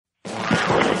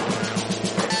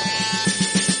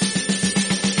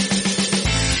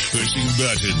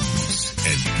buttons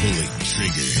and pulling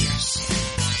triggers.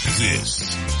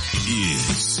 This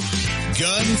is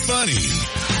Gun Funny.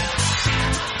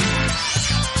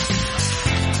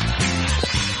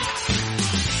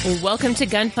 Welcome to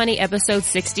Gun Funny episode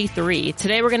 63.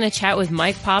 Today we're going to chat with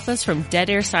Mike Pappas from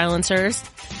Dead Air Silencers.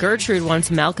 Gertrude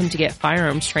wants Malcolm to get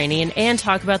firearms training and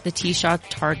talk about the T-Shot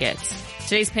targets.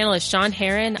 Today's panel is Sean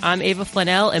Heron. I'm Ava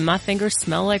Flanell and my fingers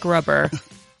smell like rubber,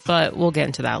 but we'll get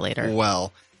into that later.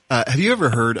 Well, have you ever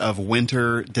heard of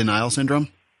winter denial syndrome?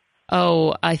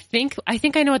 Oh, I think I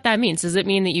know what that means. Does it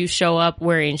mean that you show up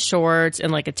wearing shorts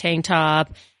and like a tank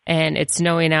top and it's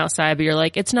snowing outside, but you're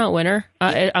like, it's not winter.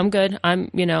 I'm good.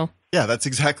 Yeah, that's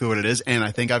exactly what it is. And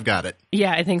I think I've got it.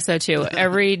 Yeah, I think so too.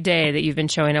 Every day that you've been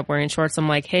showing up wearing shorts, I'm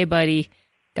like, hey buddy,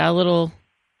 got a little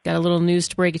news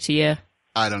to break it to you.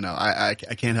 I don't know. I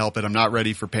can't help it. I'm not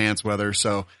ready for pants weather.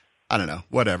 So I don't know.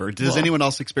 Whatever. Does anyone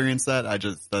else experience that?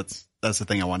 That's the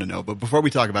thing I want to know. But before we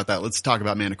talk about that, let's talk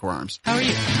about Manticore Arms. How are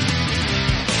you?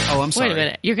 Oh, I'm sorry. Wait a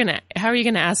minute. How are you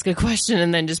going to ask a question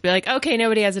and then just be like, okay,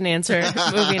 nobody has an answer.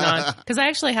 Moving on. Because I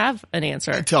actually have an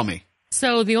answer. Tell me.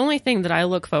 So the only thing that I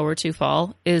look forward to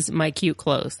fall is my cute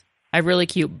clothes. I have really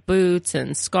cute boots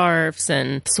and scarves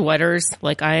and sweaters.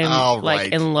 Like I am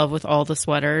like in love with all the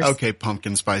sweaters. Okay,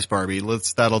 Pumpkin Spice Barbie.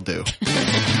 That'll do.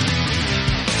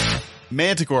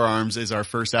 Manticore Arms is our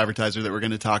first advertiser that we're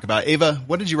going to talk about. Ava,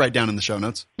 what did you write down in the show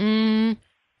notes?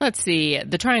 Let's see.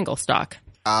 The triangle stock.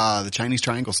 The Chinese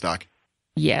triangle stock.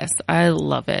 Yes, I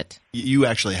love it. You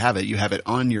actually have it. You have it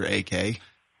on your AK.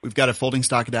 We've got a folding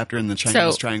stock adapter and the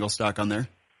Chinese triangle stock on there.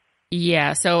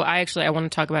 Yeah, so I want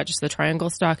to talk about just the triangle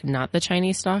stock, not the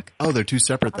Chinese stock. Oh, they're two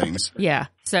separate things. Yeah,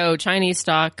 so Chinese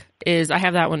stock I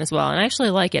have that one as well, and I actually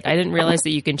like it. I didn't realize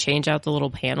that you can change out the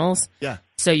little panels. Yeah.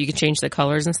 So you can change the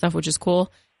colors and stuff, which is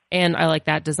cool. And I like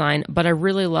that design, but I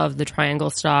really love the triangle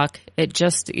stock. It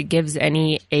gives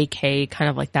any AK kind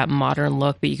of like that modern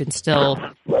look, but you can still,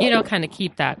 kind of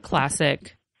keep that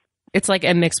classic. It's like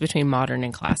a mix between modern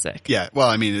and classic. Yeah, well,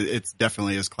 I mean, it's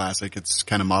definitely is classic. It's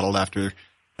kind of modeled after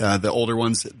the older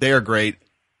ones. They are great.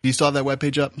 Do you still have that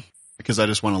webpage up? Because I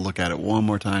just want to look at it one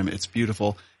more time. It's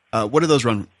beautiful. What do those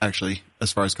run, actually,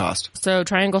 as far as cost? So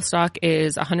triangle stock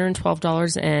is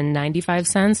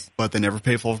 $112.95. But they never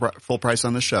pay full price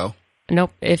on the show.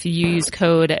 Nope. If you use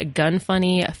code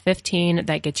GUNFUNNY15,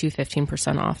 that gets you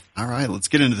 15% off. All right, let's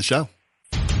get into the show.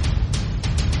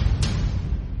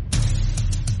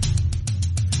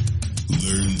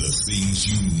 Learn the things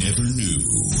you never knew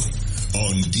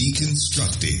on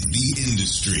Deconstructing the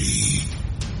Industry.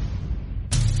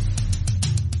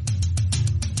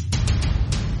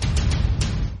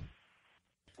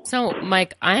 So,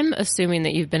 Mike, I'm assuming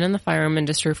that you've been in the firearm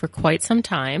industry for quite some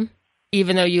time,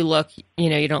 even though you look,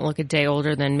 you don't look a day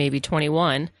older than maybe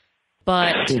 21,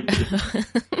 but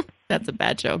that's a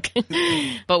bad joke.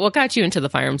 But what got you into the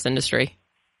firearms industry?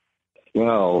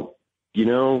 Well,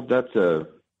 that's a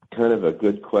kind of a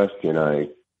good question.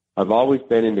 I've always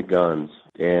been into guns,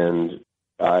 and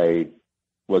I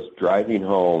was driving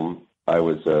home. I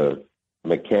was a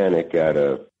mechanic at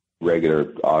a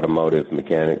regular automotive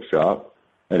mechanic shop.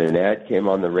 And an ad came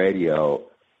on the radio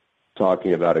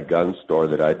talking about a gun store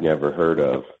that I'd never heard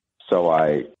of. So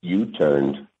I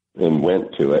U-turned and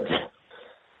went to it.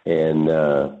 And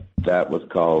that was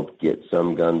called Get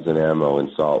Some Guns and Ammo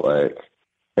in Salt Lake.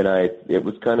 And it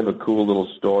was kind of a cool little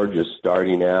store just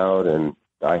starting out. And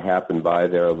I happened by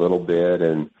there a little bit.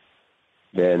 And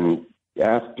then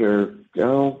after, I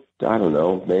don't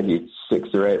know, maybe 6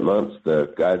 or 8 months,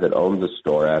 the guy that owned the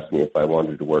store asked me if I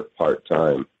wanted to work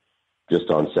part-time, just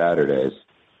on Saturdays.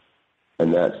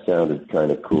 And that sounded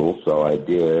kind of cool, so I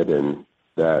did. And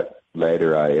that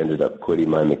later I ended up quitting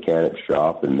my mechanic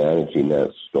shop and managing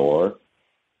that store.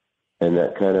 And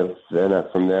that kind of,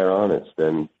 from there on, it's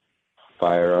been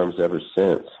firearms ever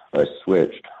since. I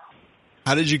switched.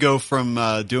 How did you go from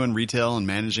doing retail and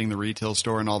managing the retail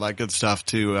store and all that good stuff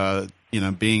to,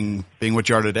 being what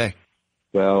you are today?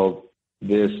 Well,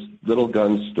 this little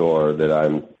gun store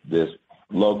this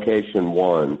location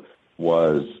one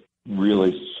was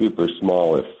really super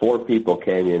small. If 4 people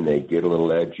came in, they'd get a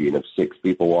little edgy. And if 6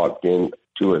 people walked in,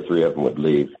 2 or 3 of them would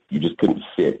leave. You just couldn't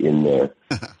fit in there.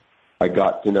 I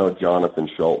got to know Jonathan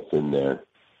Schultz in there.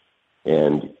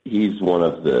 And he's one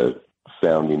of the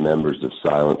founding members of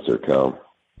Silencer Co.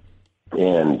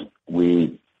 And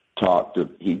we talked.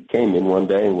 He came in one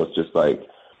day and was just like,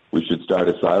 we should start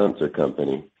a silencer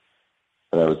company.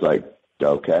 And I was like,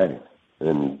 okay.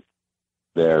 And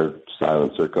their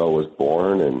Silencer Co. was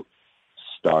born and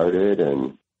started,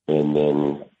 and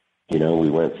then, we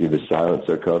went through the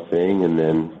Silencer Co. thing and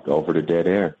then over to Dead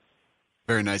Air.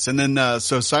 Very nice. And then,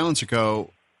 so Silencer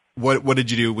Co., What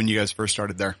did you do when you guys first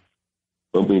started there?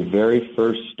 When we very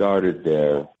first started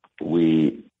there,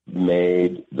 we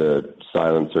made the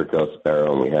Silencer Co.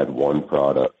 Sparrow, and we had one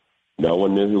product. No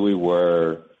one knew who we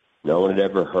were. No one had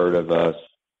ever heard of us.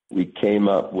 We came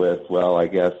up with, well, I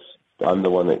guess I'm the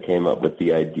one that came up with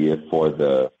the idea for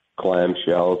the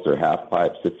clamshells or half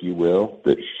pipes, if you will,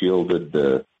 that shielded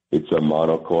it's a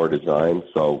monocore design.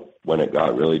 So when it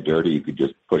got really dirty, you could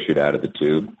just push it out of the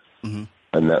tube. Mm-hmm.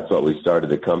 And that's what we started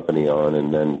the company on.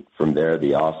 And then from there,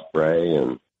 the Osprey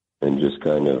and just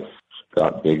kind of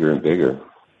got bigger and bigger.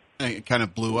 It kind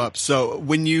of blew up. So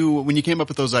when you came up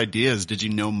with those ideas, did you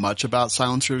know much about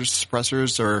silencers,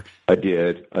 suppressors, or? I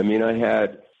did. I mean, I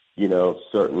had,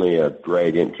 certainly a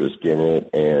great interest in it,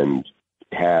 and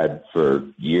had for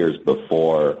years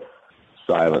before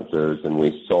silencers, and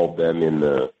we sold them in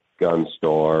the gun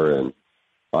store, and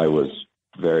I was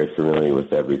very familiar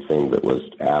with everything that was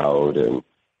out and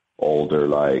older,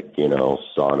 like,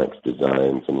 Sonic's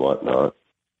designs and whatnot.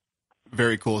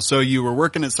 Very cool. So you were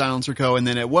working at Silencer Co., and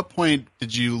then at what point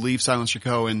did you leave Silencer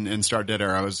Co. and start Dead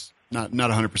Air? I was not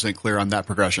 100% clear on that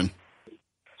progression.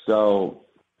 So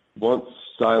once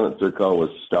Silencer Co. was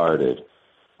started,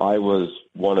 I was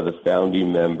one of the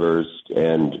founding members,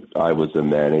 and I was a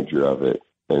manager of it,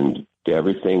 and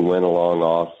everything went along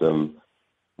awesome.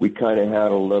 We kind of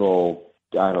had a little,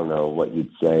 I don't know what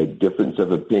you'd say, difference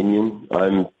of opinion.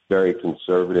 I'm very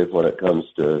conservative when it comes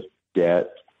to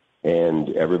debt, and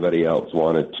everybody else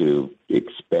wanted to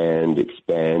expand.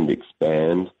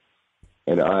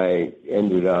 And I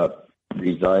ended up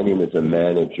resigning as a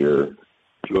manager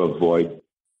to avoid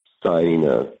signing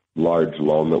a large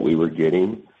loan that we were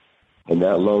getting. And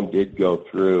that loan did go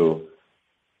through,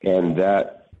 and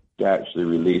that actually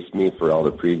released me for all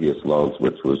the previous loans,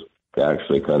 which was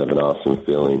actually kind of an awesome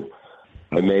feeling.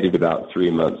 I made it about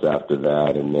 3 months after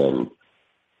that, and then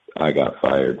I got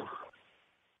fired.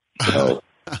 So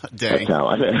Dang. that's how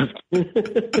I left.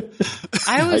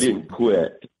 I didn't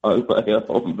quit on my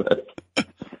own, but.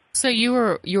 So you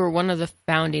were one of the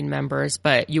founding members,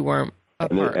 but you weren't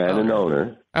an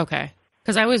owner. Okay.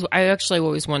 Because I actually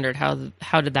always wondered how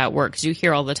did that work? Because you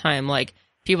hear all the time, like,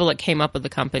 people that came up with the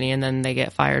company and then they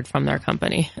get fired from their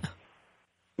company.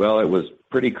 Well, it was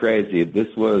pretty crazy. This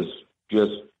was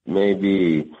just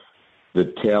maybe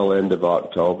the tail end of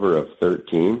October of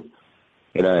 2013.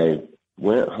 And I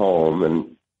went home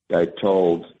and I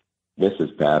told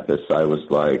Mrs. Pappas, I was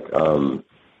like,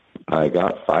 I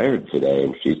got fired today.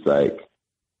 And she's like,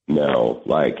 no,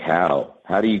 like how?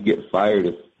 How do you get fired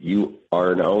if you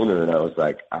are an owner? And I was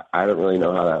like, I don't really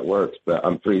know how that works, but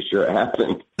I'm pretty sure it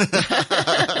happened.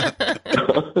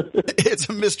 It's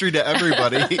a mystery to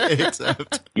everybody,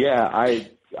 except. Yeah, I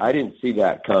didn't see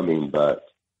that coming, but,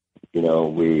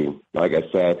 like I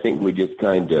said, I think we just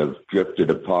kind of drifted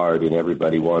apart and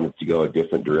everybody wanted to go a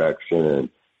different direction. And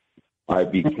I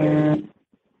became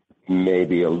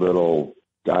maybe a little,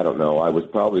 I don't know, I was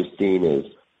probably seen as,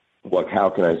 how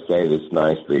can I say this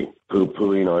nicely,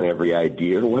 poo-pooing on every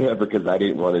idea or whatever, because I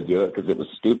didn't want to do it because it was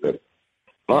stupid.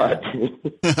 But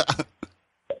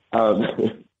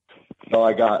so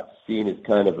I got seen as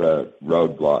kind of a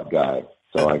roadblock guy,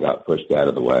 so I got pushed out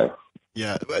of the way.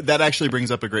 Yeah, that actually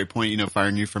brings up a great point,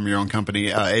 firing you from your own company.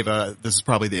 Ava, this is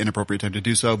probably the inappropriate time to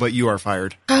do so, but you are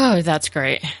fired. Oh, that's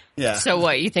great. Yeah. So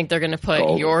what, you think they're going to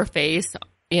put your face,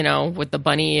 with the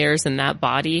bunny ears and that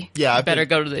body? Yeah. You better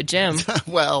go to the gym.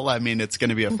 Well, I mean, it's going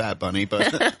to be a fat bunny, but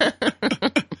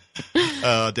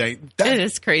dang. It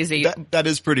is crazy. That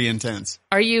is pretty intense.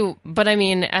 But I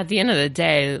mean, at the end of the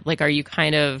day, like, are you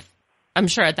kind of, I'm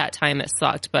sure at that time it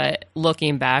sucked, but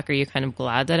looking back, are you kind of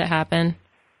glad that it happened?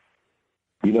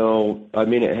 I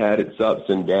mean, it had its ups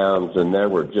and downs, and there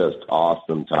were just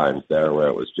awesome times there where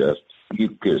it was just,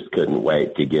 you just couldn't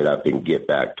wait to get up and get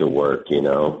back to work,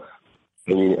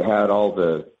 I mean, it had all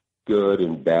the good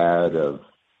and bad of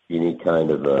any kind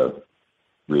of a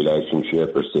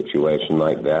relationship or situation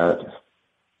like that.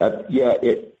 Yeah,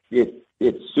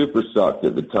 it super sucked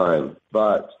at the time,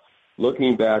 but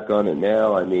looking back on it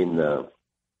now, I mean, the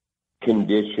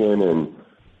condition and,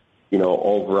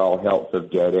 overall health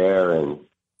of Dead Air, and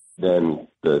then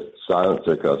the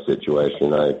Silencer Co.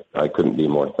 situation, I couldn't be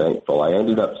more thankful. I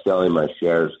ended up selling my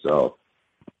shares, so,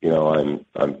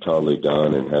 I'm totally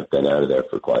done and have been out of there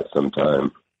for quite some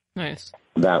time. Nice.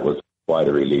 That was quite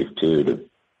a relief, too, to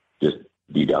just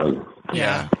be done.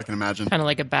 Yeah, I can imagine. Kind of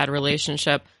like a bad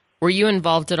relationship. Were you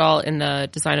involved at all in the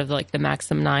design of, like, the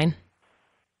Maxim 9?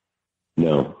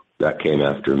 No, that came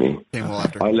after me. Came well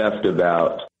after. I left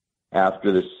about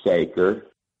after the Saker.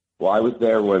 Well, I was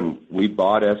there when we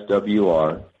bought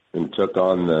SWR and took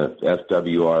on the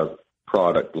SWR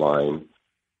product line.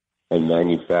 and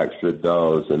manufactured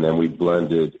those. And then we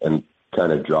blended and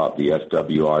kind of dropped the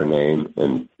SWR name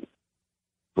and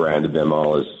branded them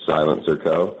all as Silencer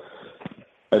Co.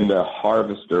 And the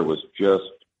Harvester was just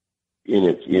in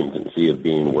its infancy of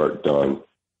being worked on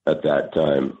at that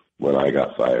time when I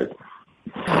got fired.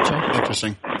 Gotcha.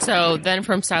 Interesting. So then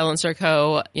from Silencer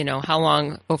Co., how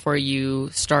long before you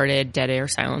started Dead Air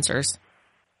Silencers?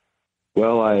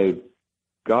 Well, I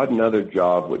got another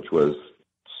job, which was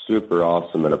super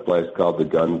awesome, at a place called the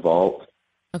Gun Vault.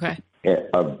 Okay.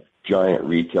 A giant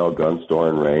retail gun store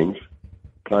and range,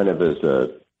 kind of as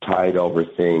a tied over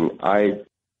thing.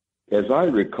 As I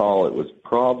recall, it was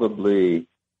probably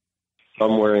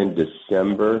somewhere in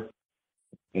December,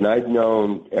 and I'd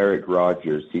known Eric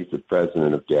Rogers. He's the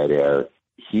president of Dead Air.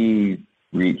 He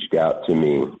reached out to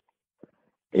me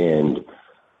and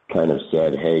kind of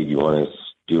said, "Hey, you want to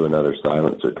do another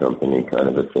silencer company kind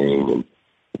of a thing?" And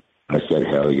I said,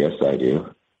 "Hell yes, I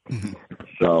do." Mm-hmm.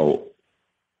 So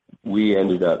we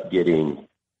ended up getting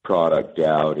product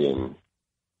out in,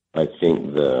 I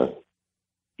think, the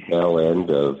tail end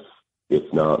of,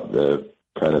 if not the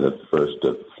kind of the first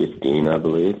of 15, I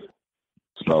believe.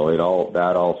 So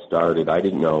that all started. I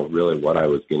didn't know really what I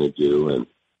was going to do, and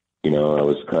I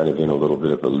was kind of in a little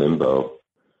bit of a limbo.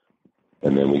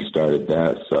 And then we started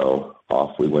that, so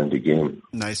off we went again.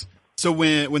 Nice. So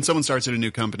when someone starts at a new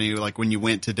company, like when you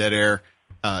went to Dead Air,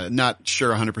 not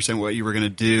sure 100% what you were going to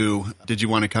do, did you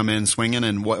want to come in swinging,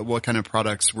 and what kind of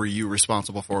products were you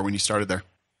responsible for when you started there?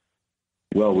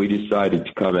 Well, we decided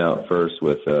to come out first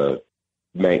with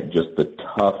make just the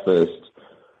toughest,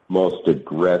 most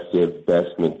aggressive,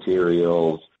 best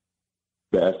materials,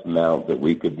 best mount that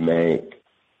we could make,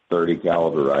 30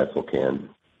 caliber rifle can.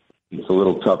 It's a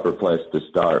little tougher place to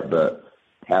start, but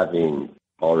having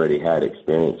already had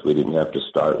experience, we didn't have to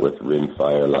start with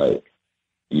rimfire like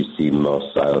you see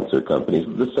most silencer companies.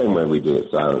 The same way we do at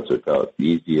Silencer Co. It's the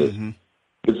easiest. Mm-hmm.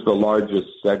 It's the largest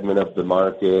segment of the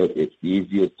market. It's the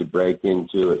easiest to break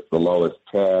into. It's the lowest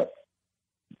tech.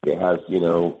 It has,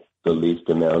 the least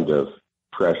amount of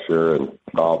pressure and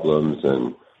problems,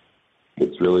 and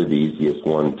it's really the easiest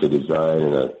one to design,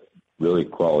 and a really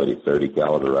quality 30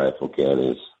 caliber rifle can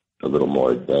is a little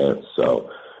more advanced.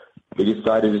 So we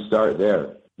decided to start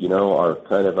there. Our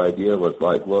kind of idea was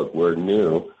like, look, we're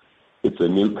new. It's a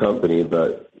new company,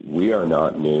 but we are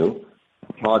not new.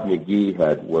 Todd McGee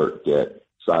had worked at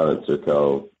Silencer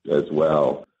Co. as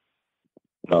well.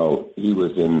 So he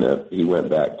went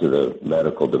back to the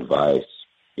medical device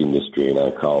industry, and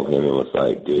I called him and was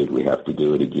like, dude, we have to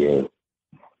do it again.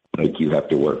 Like, you have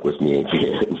to work with me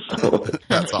again. So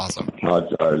that's awesome.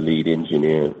 Todd's our lead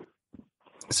engineer.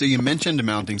 So you mentioned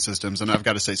mounting systems, and I've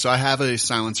got to say, so I have a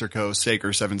Silencer Co.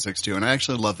 Saker 762, and I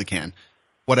actually love the can.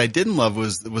 What I didn't love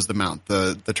was the mount,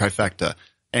 the trifecta.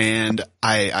 And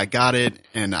I got it,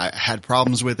 and I had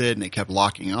problems with it, and it kept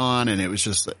locking on, and it was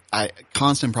just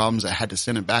constant problems. I had to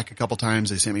send it back a couple times.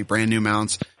 They sent me brand new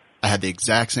mounts. I had the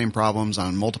exact same problems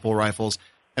on multiple rifles.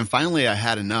 And finally I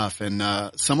had enough, and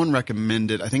someone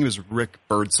recommended, I think it was Rick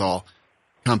Birdsall,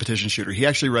 competition shooter. He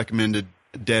actually recommended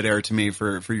Dead Air to me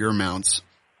for your mounts,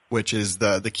 which is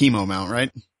the chemo mount,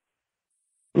 right?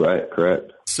 Right,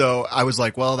 correct. So I was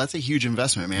like, well, that's a huge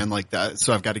investment, man. Like that.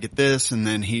 So I've got to get this. And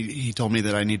then he told me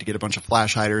that I need to get a bunch of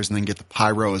flash hiders and then get the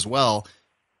pyro as well.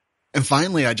 And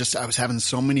finally I was having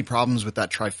so many problems with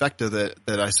that trifecta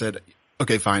that I said,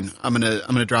 okay, fine. I'm going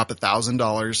to drop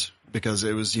 $1,000 because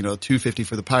it was, $250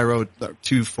 for the pyro,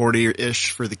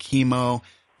 $240-ish for the chemo,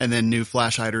 and then new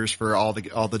flash hiders for all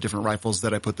the different rifles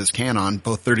that I put this can on,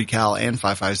 both 30 cal and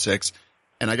 5.56.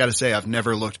 And I got to say, I've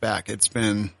never looked back. It's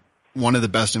been one of the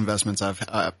best investments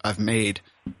I've made,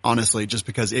 honestly, just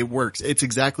because it works. It's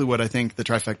exactly what I think the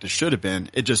trifecta should have been.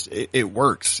 It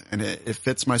works, and it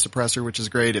fits my suppressor, which is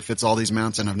great. It fits all these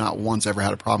mounts, and I've not once ever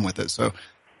had a problem with it. So,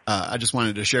 I just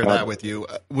wanted to share that with you.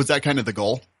 Was that kind of the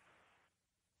goal?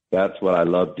 That's what I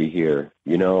love to hear.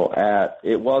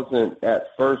 It wasn't at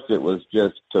first, it was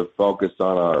just to focus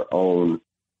on our own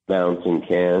mounting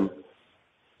can.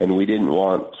 And we didn't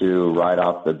want to right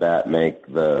off the bat make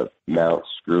the mount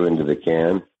screw into the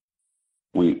can.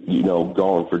 We,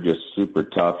 going for just super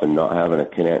tough and not having a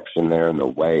connection there, and the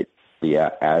weight, the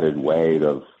added weight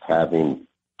of having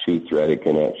two threaded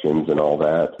connections and all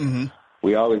that. Mm-hmm.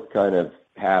 We always kind of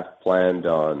half planned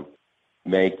on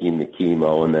making the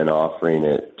chemo and then offering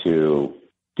it to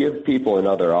give people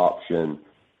another option.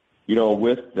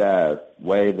 With that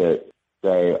way that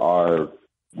they are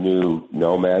new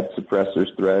Nomad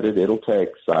suppressors threaded, it'll take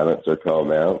Silencer Co.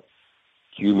 mount.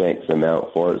 Q makes a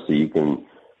mount for it so you can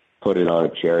put it on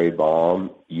a cherry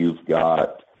bomb. You've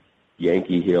got,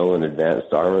 Yankee Hill and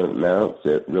advanced armament mounts,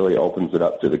 it really opens it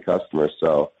up to the customer.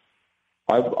 So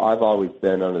I've always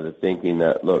been under the thinking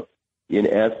that, look, in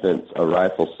essence, a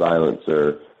rifle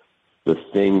silencer, the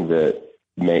thing that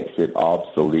makes it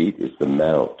obsolete is the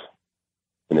mount.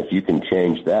 And if you can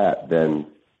change that, then,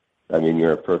 I mean,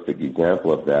 you're a perfect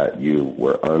example of that. You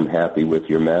were unhappy with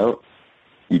your mount.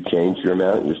 You changed your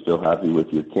mount. You're still happy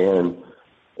with your can.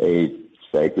 A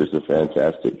Saker's a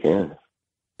fantastic can.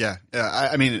 Yeah.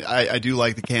 I mean, I do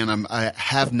like the can. I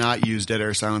have not used dead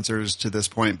air silencers to this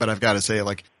point, but I've got to say,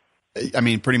 like, I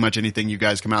mean, pretty much anything you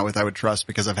guys come out with, I would trust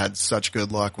because I've had such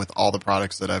good luck with all the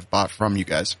products that I've bought from you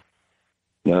guys.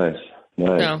 Nice.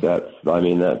 No. That's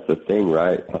the thing,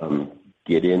 right?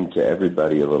 Get into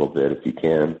everybody a little bit if you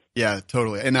can. Yeah,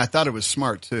 totally. And I thought it was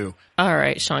smart too. All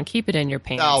right, Sean, keep it in your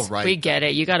pants. All right. We get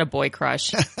it. You got a boy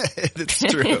crush. It's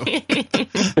true.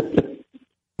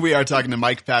 We are talking to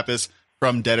Mike Pappas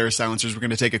from Dead Air Silencers. We're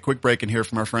going to take a quick break and hear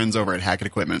from our friends over at Hackett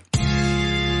Equipment.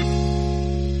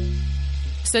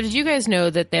 So did you guys know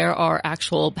that there are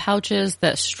actual pouches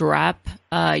that strap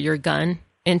your gun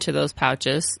into those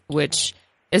pouches, which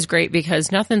is great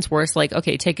because nothing's worse. Like,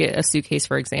 okay, take a suitcase,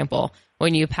 for example.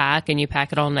 When you pack and you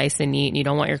pack it all nice and neat and you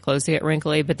don't want your clothes to get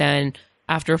wrinkly, but then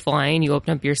after flying, you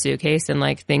open up your suitcase and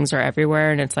like things are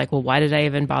everywhere. And it's like, well, why did I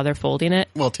even bother folding it?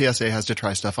 Well, TSA has to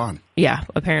try stuff on. Yeah,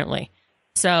 apparently.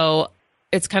 So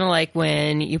it's kind of like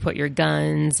when you put your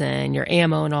guns and your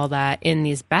ammo and all that in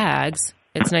these bags.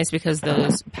 It's nice because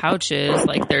those pouches,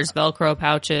 like there's Velcro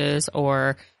pouches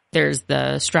or there's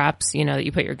the straps, you know, that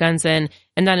you put your guns in,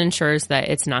 and that ensures that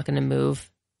it's not going to move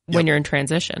when you're in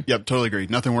transition. Yep, totally agree.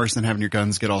 Nothing worse than having your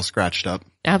guns get all scratched up.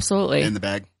 Absolutely. In the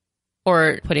bag.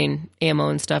 Or putting ammo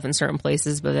and stuff in certain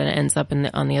places, but then it ends up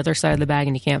on the other side of the bag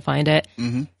and you can't find it.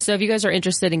 Mm-hmm. So if you guys are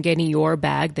interested in getting your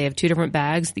bag, they have two different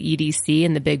bags, the EDC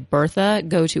and the Big Bertha.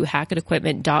 Go to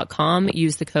hackettequipment.com,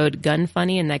 use the code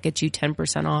GUNFUNNY, and that gets you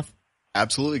 10% off.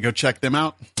 Absolutely. Go check them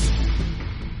out.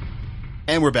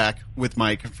 And we're back with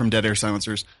Mike from Dead Air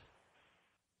Silencers.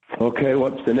 Okay,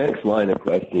 what's the next line of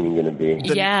questioning going to be?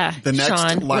 The next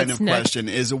Sean, line of question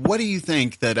is, what do you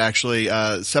think that actually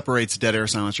separates Dead Air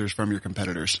Silencers from your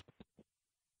competitors?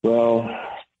 Well,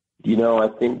 you know, I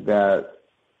think that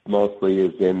mostly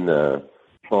is in the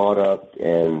product,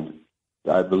 and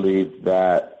I believe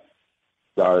that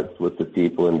starts with the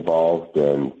people involved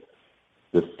and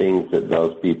the things that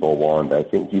those people want. I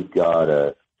think you've got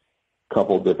a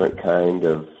couple different kind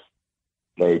of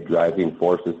driving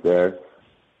forces there.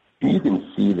 You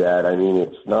can see that. I mean,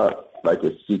 it's not like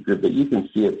a secret, but you can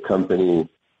see a company,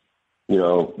 you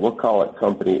know, we'll call it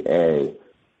Company A,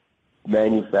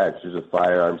 manufactures a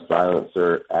firearm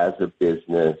silencer as a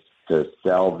business to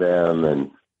sell them,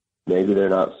 and maybe they're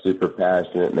not super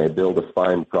passionate and they build a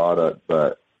fine product,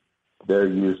 but they're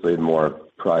usually more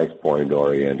price point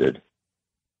oriented.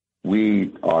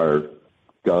 We are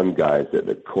gun guys at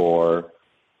the core.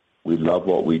 We love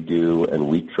what we do, and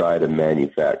we try to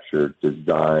manufacture,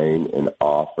 design, and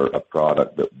offer a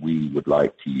product that we would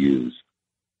like to use.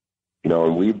 You know,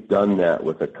 and we've done that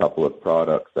with a couple of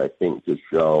products, I think, to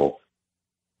show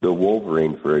the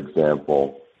Wolverine, for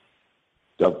example.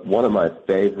 One of my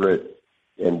favorite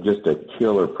and just a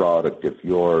killer product, if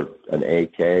you're an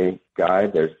AK guy,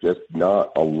 there's just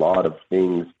not a lot of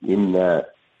things in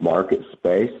that market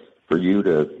space for you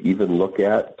to even look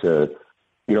at to,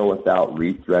 you know, without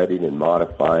rethreading and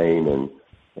modifying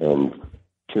and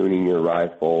tuning your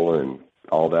rifle and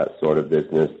all that sort of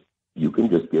business. You can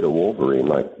just get a Wolverine.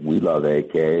 Like, we love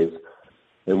AKs,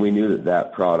 and we knew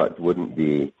that product wouldn't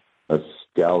be a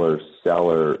stellar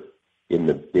seller in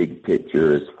the big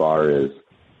picture as far as,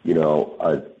 you know,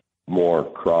 a more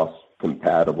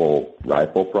cross-compatible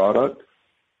rifle product.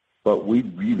 But we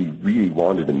really, really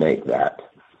wanted to make that.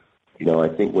 You know, I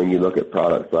think when you look at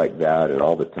products like that and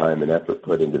all the time and effort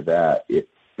put into that, it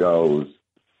shows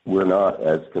we're not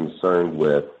as concerned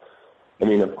with, I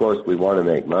mean, of course, we want to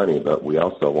make money, but we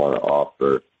also want to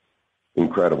offer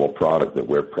incredible product that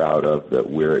we're proud of, that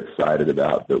we're excited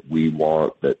about, that we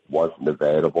want, that wasn't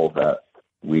available, that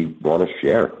we want to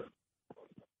share.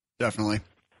 Definitely.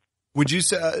 Would you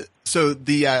say, so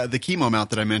the chemo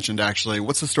mount that I mentioned, actually,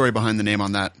 what's the story behind the name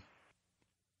on that?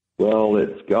 Well,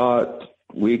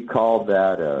 we call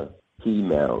that a key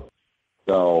mount.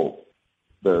 So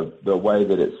the way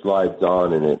that it slides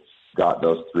on and it's got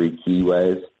those three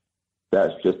keyways,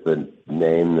 that's just the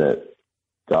name that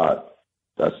got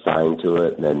assigned to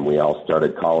it, and then we all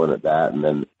started calling it that, and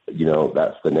then, you know,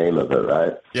 that's the name of it,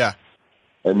 right? Yeah.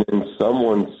 And then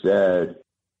someone said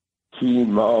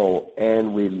chemo,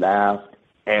 and we laughed,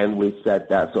 and we said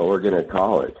that's what we're going to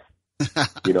call it.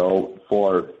 You know,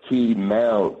 for key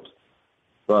mount.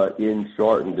 But in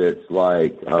shortened, it's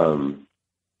like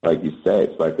you say,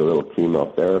 it's like a little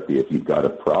chemotherapy. If you've got a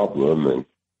problem and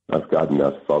I've got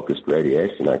enough focused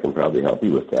radiation, I can probably help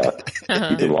you with that.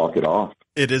 You can walk it off.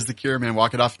 It is the cure, man.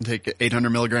 Walk it off and take 800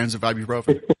 milligrams of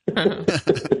ibuprofen.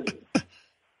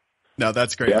 No,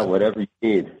 that's great. Yeah, whatever you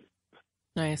need.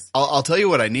 Nice. I'll tell you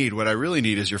what I need. What I really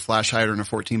need is your flash hider and a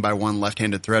 14x1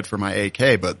 left-handed thread for my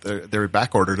AK, but they're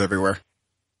back-ordered everywhere.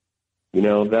 You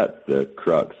know, that's the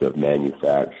crux of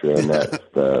manufacturing. That's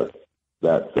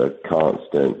a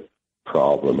constant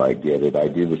problem. I get it. I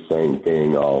do the same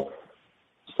thing. I'll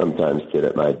sometimes sit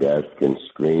at my desk and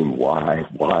scream,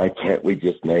 why can't we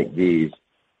just make these?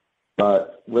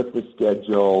 But with the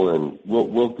schedule, and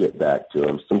we'll get back to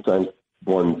them. Sometimes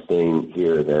one thing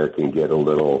here or there can get a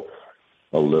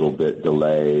little bit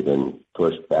delayed and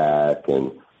pushed back,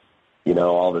 and you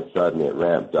know, all of a sudden it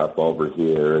ramped up over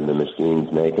here, and the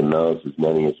machine's making those as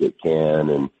many as it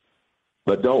can.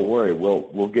 But don't worry,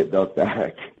 we'll get those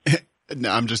back. No,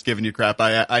 I'm just giving you crap.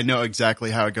 I know exactly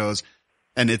how it goes,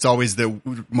 and it's always the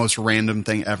most random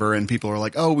thing ever. And people are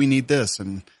like, "Oh, we need this,"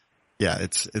 and yeah,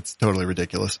 it's totally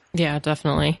ridiculous. Yeah,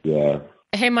 definitely. Yeah.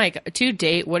 Hey, Mike, to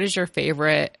date, what is your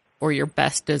favorite or your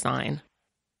best design?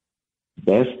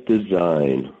 Best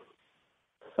design.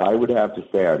 I would have to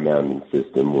say our mounting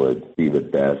system would be the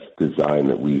best design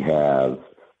that we have,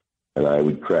 and I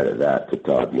would credit that to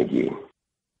Todd McGee.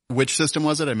 Which system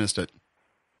was it? I missed it.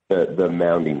 The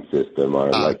mounting system, or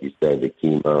like you said, the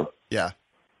chemo. Yeah.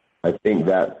 I think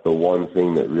that's the one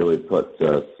thing that really puts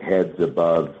us heads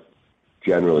above,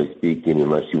 generally speaking,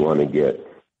 unless you want to get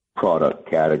product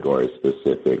category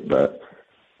specific. But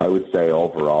I would say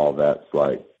overall, that's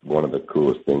like one of the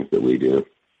coolest things that we do.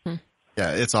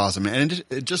 Yeah, it's awesome. And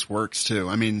it just works too.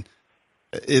 I mean,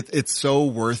 it's so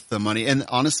worth the money. And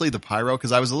honestly, the pyro,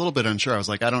 because I was a little bit unsure. I was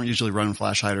like, I don't usually run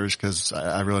flash hiders because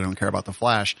I really don't care about the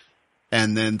flash.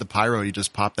 And then the pyro, you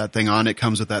just pop that thing on. It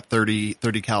comes with that 30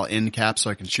 cal end cap, so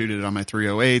I can shoot it on my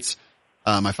 308s,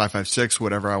 my 5.56,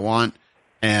 whatever I want.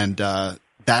 And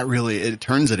that really, it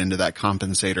turns it into that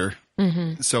compensator.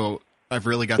 Mm-hmm. So I've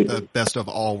really got the best of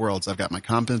all worlds. I've got my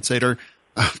compensator,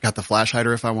 I've got the flash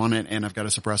hider if I want it, and I've got a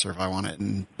suppressor if I want it.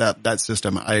 And that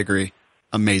system, I agree,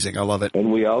 amazing. I love it.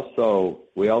 And we also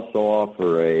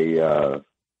offer a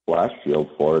flash shield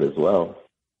for it as well.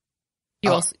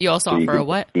 You also offer a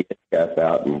what? You can cap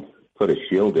out and put a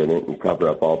shield in it and cover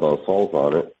up all those holes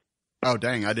on it. Oh,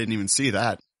 dang, I didn't even see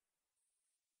that.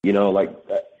 You know, like,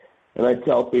 and I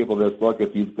tell people this, look,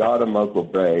 if you've got a muzzle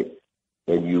brake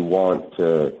and you want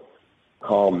to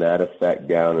calm that effect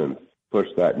down and push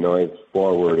that noise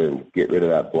forward and get rid of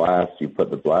that blast, you put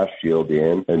the blast shield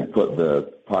in and put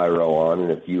the pyro on.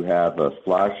 And if you have a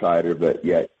flash hider, but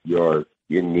yet you're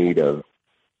in need of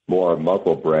more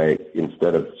muzzle brake,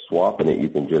 instead of swapping it, you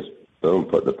can just, boom,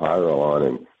 put the pyro on.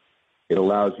 And it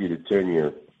allows you to turn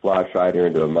your flash hider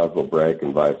into a muzzle brake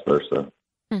and vice versa.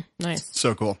 Nice.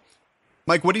 So cool.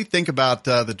 Mike, what do you think about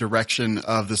the direction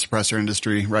of the suppressor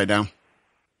industry right now?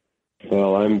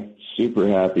 Well, I'm super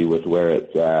happy with where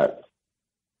it's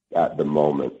at the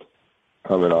moment.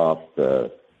 Coming off the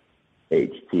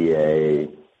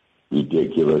HPA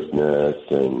ridiculousness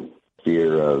and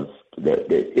fear of that,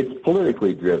 it's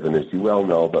politically driven, as you well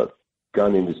know, the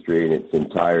gun industry in its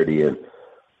entirety. And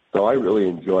so I really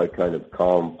enjoy kind of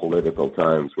calm political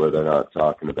times where they're not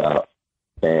talking about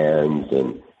bans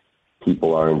and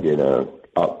people aren't in a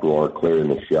uproar clearing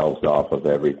the shelves off of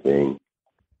everything.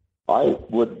 I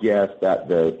would guess that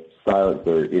the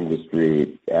silencer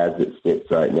industry, as it sits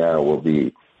right now, will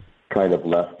be kind of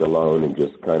left alone and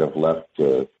just kind of left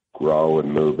to grow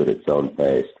and move at its own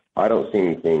pace. I don't see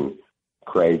anything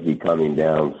crazy coming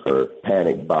down for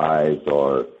panic buys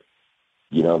or,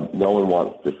 you know, no one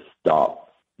wants to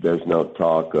stop. There's no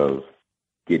talk of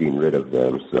getting rid of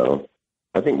them. So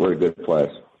I think we're in a good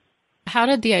place. How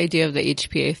did the idea of the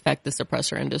HPA affect the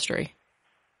suppressor industry?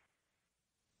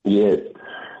 It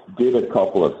did a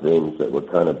couple of things that were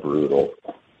kind of brutal.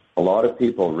 A lot of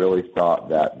people really thought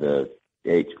that the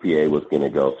HPA was going to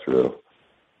go through,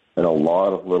 and a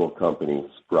lot of little companies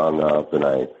sprung up, and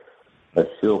I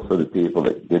feel for the people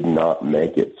that did not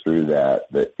make it through that.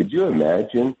 But could you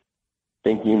imagine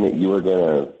thinking that you were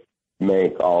going to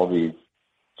make all these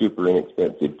super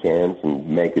inexpensive cans and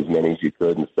make as many as you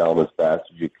could and sell them as fast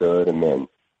as you could, and then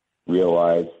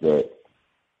realize that,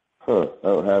 I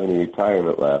don't have any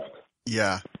retirement left.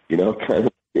 Yeah. You know, kind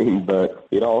of thing. But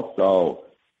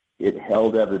it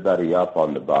held everybody up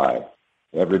on the buy.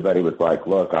 Everybody was like,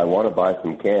 look, I want to buy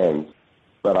some cans,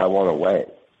 but I want to wait.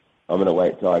 I'm going to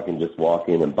wait till I can just walk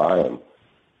in and buy them.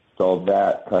 So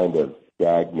that kind of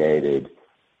stagnated.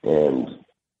 And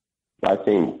I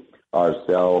think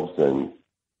ourselves and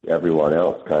everyone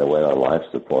else kind of went on life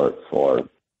support for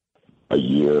a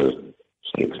year,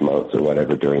 6 months or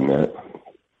whatever during that.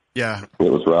 Yeah.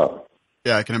 It was rough.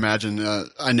 Yeah, I can imagine.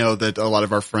 I know that a lot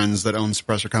of our friends that own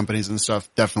suppressor companies and stuff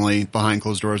definitely behind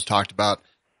closed doors talked about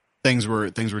things were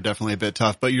definitely a bit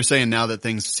tough. But you're saying now that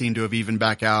things seem to have evened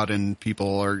back out and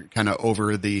people are kind of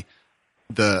over the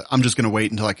I'm just going to wait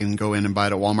until I can go in and buy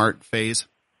it at Walmart phase.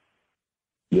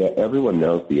 Yeah, everyone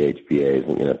knows the HPA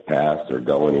isn't going to pass or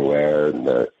go anywhere.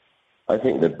 And I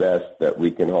think the best that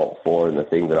we can hope for, and the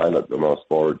thing that I look the most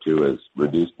forward to, is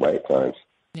reduced wait times.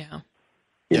 Yeah.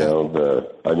 You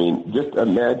know, just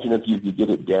imagine if you could get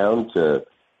it down to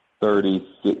 30,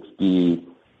 60,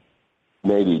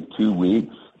 maybe 2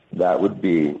 weeks. That would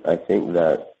be, I think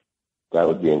that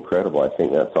would be incredible. I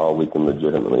think that's all we can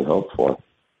legitimately hope for.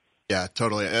 Yeah,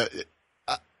 totally.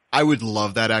 I would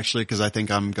love that, actually, because I think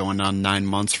I'm going on 9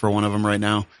 months for one of them right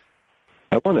now.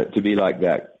 I want it to be like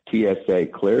that TSA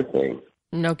clear thing.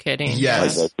 No kidding.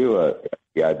 Yes. Like I do a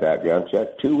background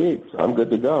check, 2 weeks. I'm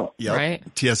good to go. Yep. Right.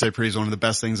 TSA pre is one of the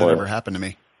best things that ever happened to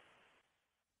me.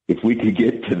 If we could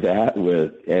get to that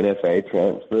with NFA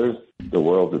transfers, the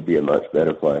world would be a much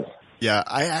better place. Yeah,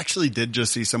 I actually did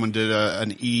just see someone did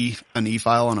an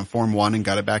e-file on a Form 1 and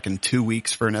got it back in 2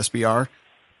 weeks for an SBR,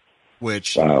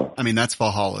 which, wow. I mean, that's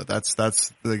Valhalla. That's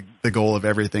the goal of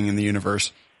everything in the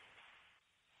universe.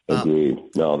 Agreed.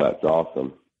 No, that's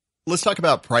awesome. Let's talk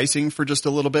about pricing for just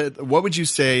a little bit. What would you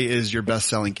say is your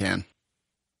best-selling can?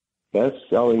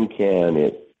 Best-selling can,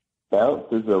 it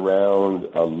bounces around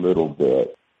a little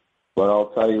bit. But I'll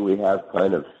tell you, we have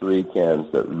kind of 3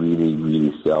 cans that really,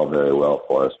 really sell very well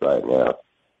for us right now.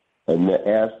 And the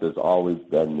S has always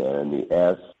been there, and the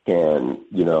S can,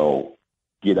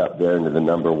 get up there into the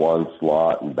number 1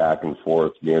 slot and back and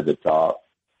forth near the top.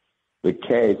 The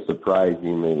K,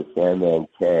 surprisingly, the Sandman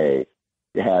K,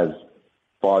 has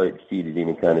far exceeded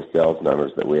any kind of sales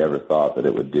numbers that we ever thought that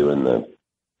it would do, and the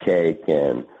K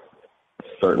can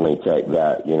certainly take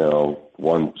that,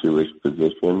 1-2-ish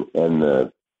position,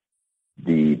 and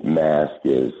the mask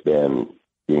has been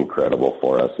incredible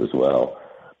for us as well.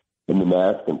 And the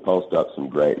mask can post up some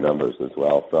great numbers as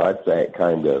well. So I'd say it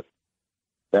kind of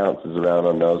bounces around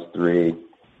on those 3.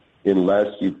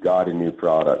 Unless you've got a new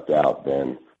product out,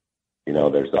 then,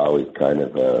 there's always kind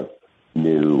of a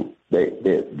new,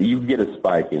 you get a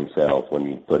spike in sales when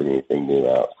you put anything new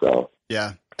out. So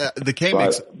yeah, the K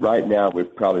right now we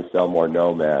probably sell more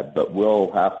Nomad, but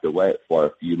we'll have to wait for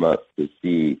a few months to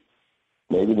see.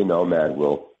 Maybe the Nomad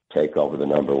will take over the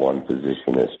number 1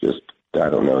 position. It's just, I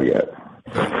don't know yet.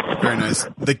 Very nice.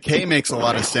 The K makes a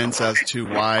lot of sense as to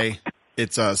why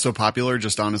it's so popular,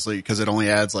 just honestly, because it only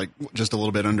adds like just a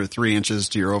little bit under 3 inches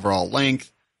to your overall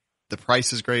length. The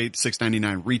price is great,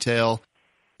 $6.99 retail.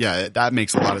 Yeah, that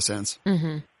makes a lot of sense.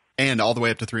 Mm-hmm. And all the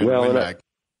way up to 300 win bag.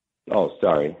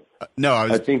 Sorry. No,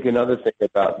 I think another thing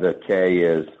about the K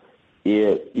is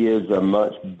it is a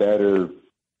much better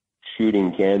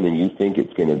shooting can than you think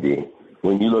it's going to be.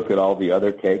 When you look at all the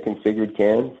other K configured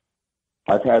cans,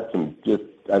 I've had some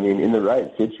in the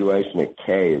right situation, a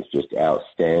K is just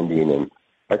outstanding, and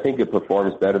I think it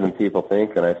performs better than people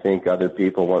think, and I think other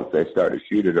people, once they start to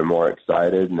shoot it, are more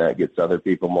excited, and that gets other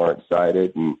people more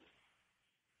excited, and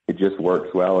it just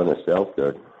works well and it sells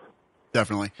good.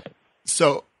 Definitely.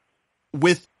 So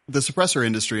with the suppressor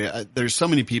industry, there's so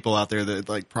many people out there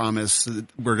that promise that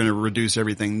we're going to reduce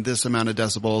everything this amount of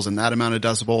decibels and that amount of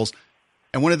decibels.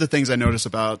 And one of the things I notice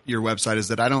about your website is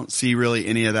that I don't see really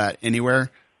any of that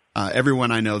anywhere.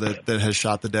 Everyone I know that has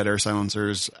shot the dead air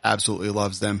silencers absolutely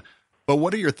loves them. But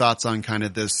what are your thoughts on kind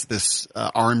of this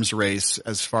arms race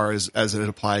as far as it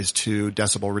applies to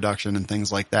decibel reduction and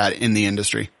things like that in the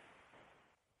industry?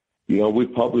 We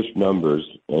publish numbers,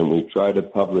 and we try to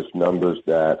publish numbers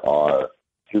that are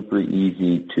super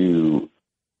easy to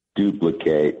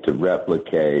duplicate, to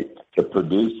replicate, to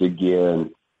produce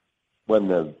again. When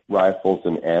the rifles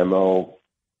and ammo,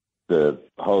 the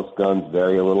host guns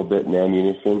vary a little bit in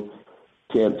ammunition,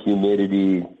 temp,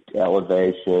 humidity,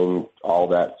 elevation, all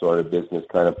that sort of business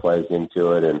kind of plays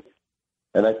into it.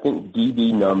 And I think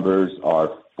DB numbers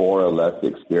are for a less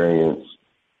experienced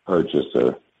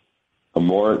purchaser. A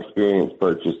more experienced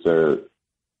purchaser,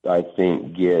 I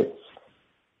think, gets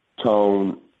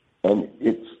tone, and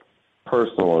it's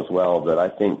personal as well, but I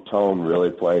think tone really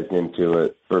plays into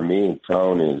it. For me,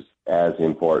 tone is as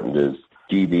important as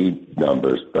DB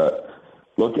numbers. But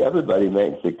look, everybody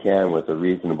makes a can with a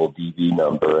reasonable DB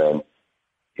number, and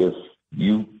if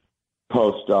you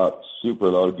post up super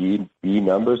low DB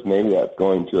numbers, maybe that's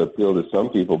going to appeal to some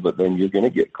people, but then you're going to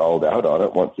get called out on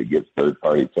it once it gets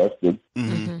third-party tested.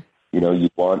 Mm-hmm. You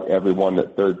want everyone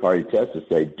that third-party tests to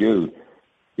say, dude,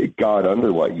 it got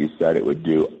under what you said it would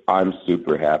do. I'm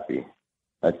super happy.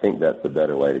 I think that's a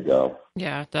better way to go.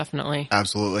 Yeah, definitely.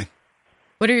 Absolutely.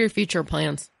 What are your future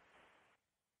plans?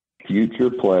 Future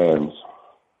plans.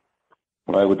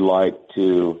 I would like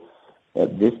to,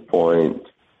 at this point,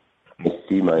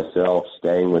 see myself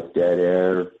staying with Dead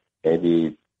Air,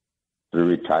 maybe through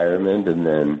retirement, and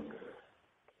then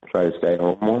try to stay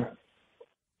home more.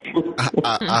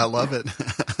 I love it.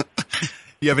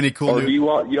 You have any cool? Or you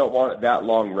don't want it that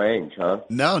long range, huh?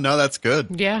 No, that's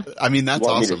good. Yeah. I mean, that's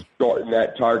awesome. Me to shorten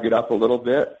that target up a little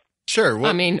bit? Sure.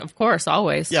 I mean, of course,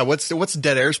 always. Yeah. What's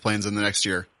Dead Air's plans in the next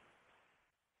year?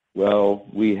 Well,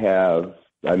 we have.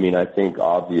 I mean, I think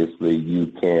obviously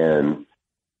you can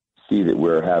see that we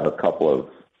have a couple of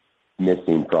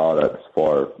missing products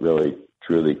for really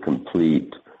truly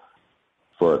complete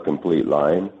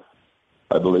line.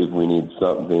 I believe we need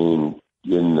something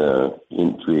in the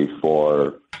entry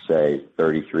for, say,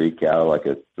 33 cal, like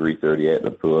a 338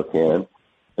 Lapua can,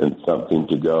 and something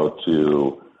to go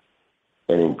to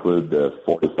and include the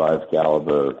 45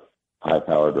 caliber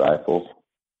high-powered rifles.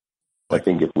 I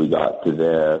think if we got to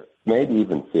there, maybe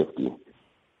even 50,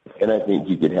 and I think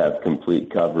you could have complete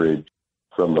coverage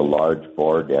from the large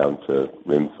bore down to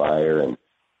rimfire and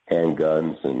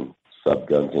handguns and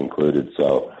subguns included.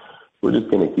 So we're just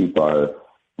going to keep our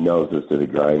noses to the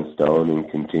grindstone and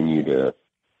continue to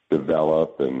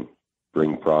develop and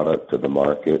bring product to the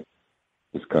market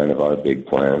is kind of our big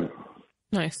plan.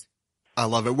 Nice. I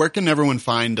love it. Where can everyone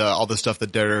find all the stuff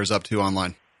that Dead Air is up to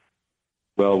online?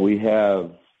 Well, we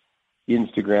have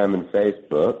Instagram and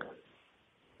Facebook,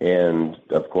 and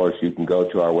of course you can go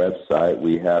to our website.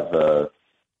 We have a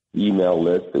email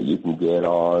list that you can get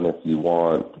on if you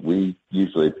want. We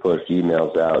usually push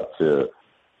emails out to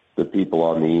the people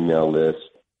on the email list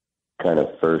kind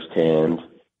of firsthand.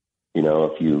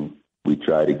 We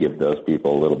try to give those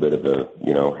people a little bit of a,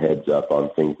 heads up on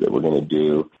things that we're going to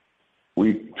do.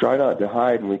 We try not to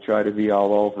hide, and we try to be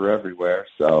all over everywhere.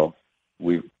 So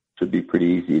we should be pretty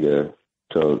easy to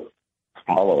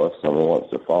follow us. Someone wants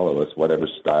to follow us, whatever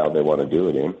style they want to do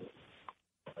it in.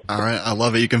 All right. I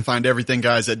love it. You can find everything,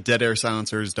 guys, at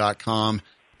deadairsilencers.com,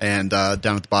 and down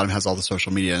at the bottom has all the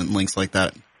social media and links like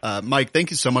that. Mike,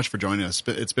 thank you so much for joining us.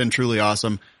 It's been truly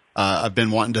awesome. I've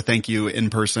been wanting to thank you in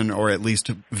person or at least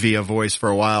via voice for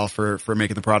a while for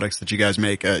making the products that you guys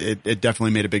make. It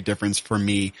definitely made a big difference for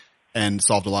me and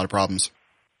solved a lot of problems.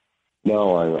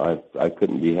 No, I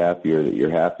couldn't be happier that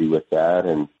you're happy with that,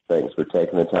 and thanks for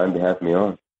taking the time to have me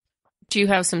on. Do you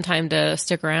have some time to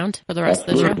stick around for the rest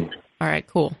of the show? All right,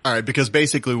 cool. All right, because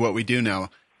basically what we do now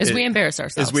is we embarrass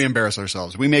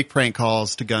ourselves. We make prank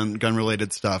calls to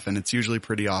gun-related stuff, and it's usually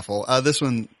pretty awful. This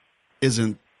one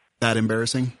isn't that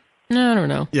embarrassing. No, I don't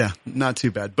know. Yeah, not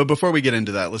too bad. But before we get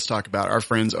into that, let's talk about our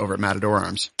friends over at Matador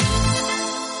Arms.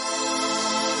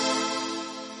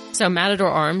 So Matador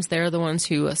Arms, they're the ones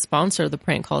who sponsor the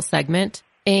prank call segment.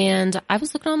 And I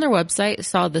was looking on their website,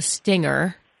 saw the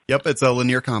Stinger. Yep, it's a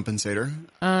linear compensator.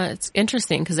 It's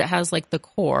interesting because it has like the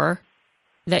core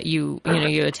that you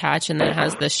attach, and then it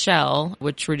has the shell,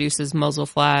 which reduces muzzle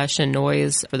flash and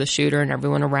noise for the shooter and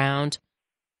everyone around.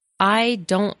 I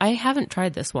haven't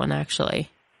tried this one, actually.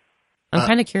 I'm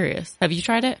kind of curious. Have you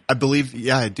tried it? I believe,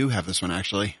 yeah, I do have this one,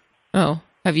 actually. Oh,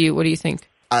 have you? What do you think?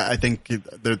 I think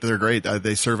they're great.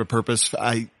 They serve a purpose.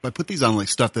 I put these on like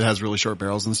stuff that has really short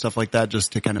barrels and stuff like that,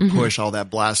 just to kind of push all that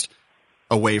blast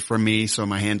away from me so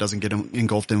my hand doesn't get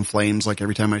engulfed in flames like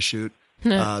every time I shoot.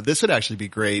 This would actually be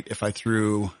great if I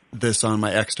threw this on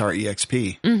my X-Tar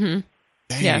EXP. Mm-hmm.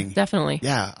 Dang. Yeah, definitely.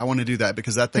 Yeah, I want to do that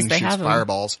because that thing shoots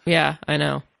fireballs. Yeah, I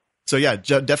know. So yeah,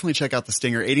 definitely check out the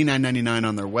Stinger, $89.99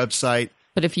 on their website.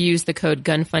 But if you use the code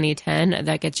GUNFUNNY10,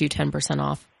 that gets you 10%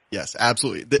 off. Yes,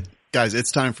 absolutely. Guys,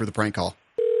 it's time for the prank call.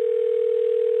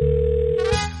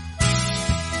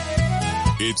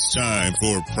 It's time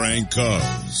for prank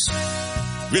calls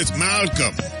with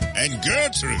Malcolm and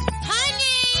Gertrude.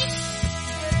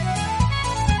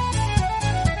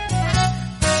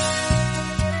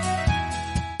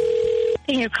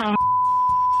 Thank you for calling.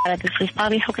 This is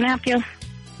Bobby. How can I help you?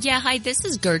 Yeah, hi, this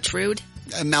is Gertrude.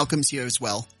 Malcolm's here as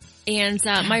well. And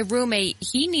my roommate,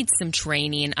 he needs some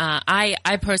training.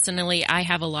 I personally, I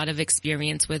have a lot of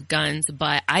experience with guns,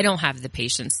 but I don't have the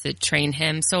patience to train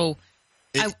him. So,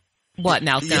 what,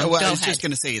 Malcolm? Yeah, well, Go I was ahead. just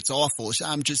going to say it's awful.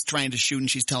 I'm just trying to shoot, and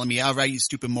she's telling me, all right, you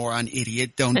stupid moron,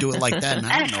 idiot, don't do it like that, and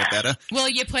I don't know better. Well,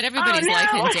 you put everybody's life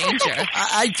in danger.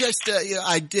 I just,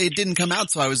 it didn't come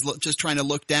out, so I was just trying to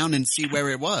look down and see where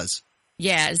it was.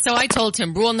 Yeah, so I told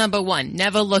him, rule number 1,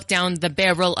 never look down the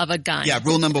barrel of a gun. Yeah,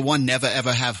 rule number 1, never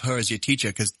ever have her as your teacher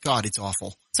because, God, it's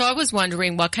awful. So I was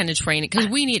wondering what kind of training, because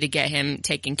we need to get him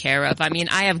taken care of. I mean,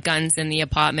 I have guns in the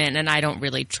apartment, and I don't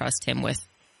really trust him with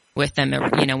them,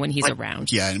 when he's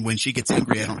around. Yeah, and when she gets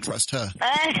angry, I don't trust her.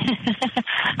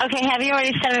 Okay, have you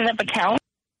already set an account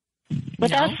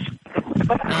with us?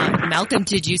 Malcolm,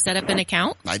 did you set up an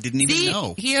account? I didn't even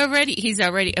know. He's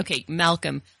already, okay,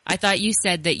 Malcolm, I thought you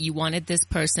said that you wanted this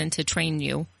person to train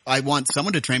you. I want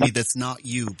someone to train me that's not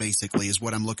you, basically, is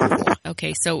what I'm looking for.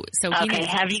 Okay, so Okay,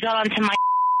 have you gone onto my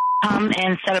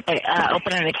and set up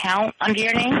open an account under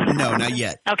your name? No, not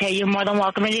yet. Okay, you're more than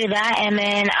welcome to do that. And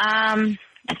then,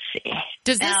 let's see.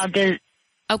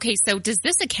 Okay, so does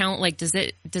this account, does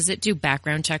it do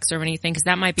background checks or anything? Because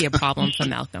that might be a problem for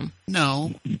Malcolm.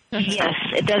 No. Yes,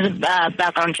 it does a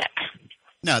background check.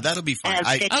 No, that'll be fine.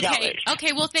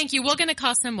 Okay, well, thank you. We're going to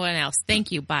call someone else.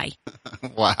 Thank you. Bye.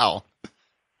 Wow.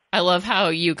 I love how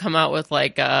you come out with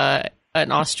an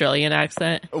Australian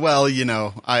accent. Well,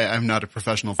 I'm not a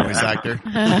professional voice actor.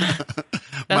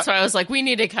 That's why I was like, we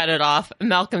need to cut it off.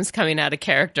 Malcolm's coming out of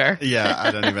character. Yeah,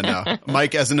 I don't even know.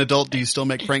 Mike, as an adult, do you still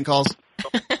make prank calls?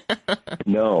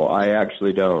 No, I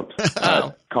actually don't.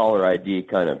 Caller ID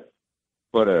kind of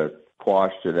put a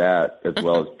quash to that, as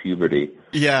well as puberty.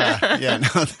 Yeah,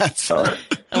 no, that's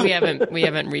we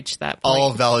haven't reached that point.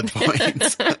 All valid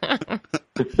points.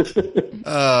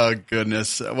 Oh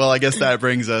goodness. Well, I guess that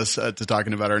brings us to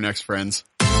talking about our next friends.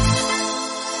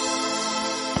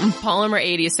 Polymer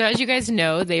 80. So as you guys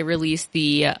know, they released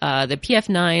the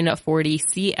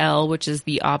PF940CL, which is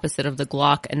the opposite of the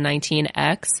Glock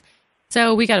 19X.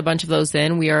 So we got a bunch of those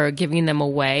in. We are giving them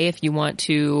away. If you want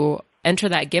to enter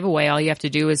that giveaway, all you have to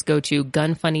do is go to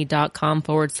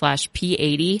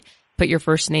gunfunny.com/P80, put your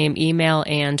first name, email,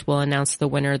 and we'll announce the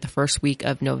winner the first week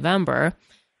of November.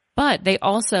 But they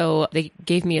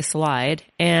gave me a slide,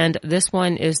 and this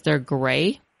one is their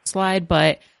gray slide,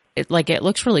 but it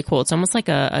looks really cool. It's almost like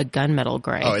a gunmetal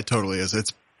gray. Oh, it totally is.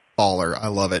 It's baller. I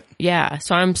love it. Yeah.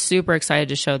 So I'm super excited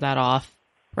to show that off.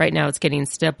 Right now it's getting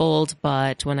stippled,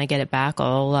 but when I get it back,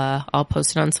 I'll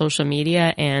post it on social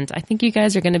media, and I think you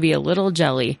guys are going to be a little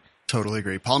jelly. Totally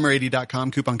agree.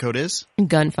 Polymer80.com coupon code is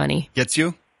GUNFUNNY. Gets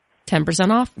you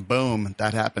 10% off. Boom.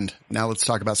 That happened. Now let's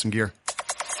talk about some gear.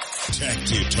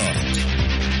 Tacti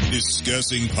Talk.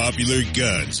 Discussing popular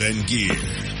guns and gear.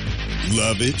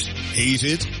 Love it? Hate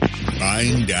it?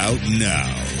 Find out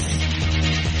now.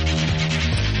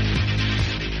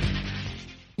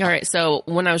 All right. So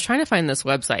when I was trying to find this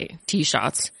website,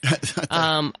 T-Shots,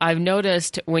 I've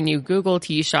noticed when you Google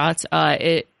T-Shots,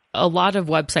 a lot of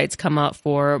websites come up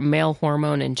for male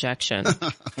hormone injection.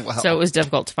 Wow. So it was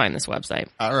difficult to find this website.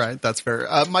 All right. That's fair.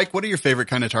 Mike, what are your favorite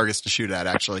kind of targets to shoot at,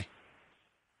 actually?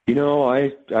 I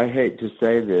hate to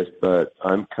say this, but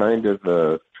I'm kind of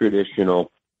a traditional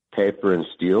paper and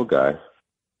steel guy.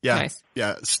 Yeah. Nice.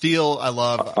 Yeah. Steel, I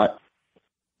love.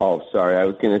 Sorry. I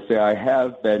was going to say I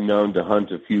have been known to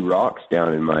hunt a few rocks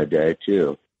down in my day,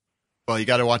 too. Well, you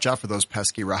got to watch out for those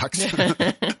pesky rocks.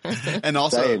 And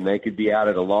also, they could be out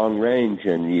at a long range,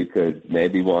 and you could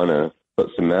maybe want to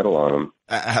put some metal on them.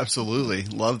 Absolutely.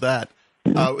 Love that.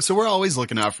 So we're always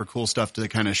looking out for cool stuff to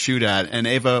kind of shoot at. And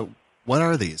Ava, what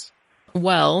are these?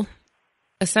 Well,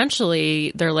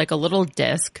 essentially, they're like a little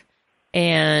disc,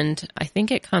 and I think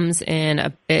it comes in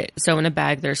a bit. So in a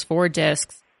bag, there's 4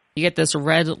 discs. You get this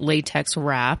red latex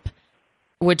wrap,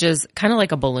 which is kind of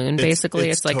like a balloon, basically.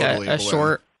 It's like totally a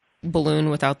short balloon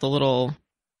without the little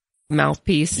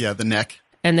mouthpiece. Yeah, the neck.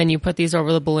 And then you put these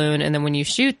over the balloon, and then when you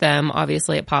shoot them,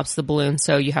 obviously it pops the balloon,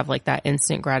 so you have like that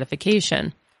instant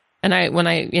gratification. And when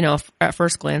I at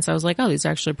first glance, I was like, oh, these are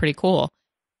actually pretty cool.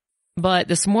 But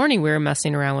this morning we were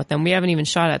messing around with them. We haven't even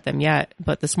shot at them yet,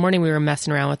 but this morning we were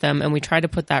messing around with them, and we tried to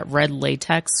put that red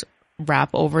latex wrap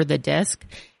over the disc.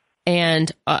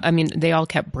 And, they all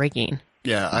kept breaking.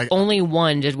 Yeah. Only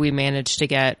one did we manage to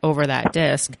get over that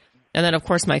disc. And then, of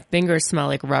course, my fingers smell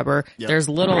like rubber. Yep. There's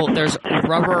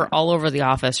rubber all over the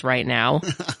office right now.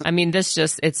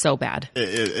 It's so bad.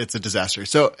 It's a disaster.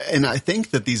 So, and I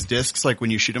think that these discs, like when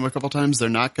you shoot them a couple times, they're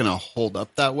not going to hold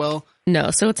up that well.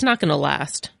 No, so it's not going to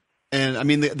last. And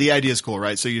the idea is cool,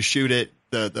 right? So you shoot it,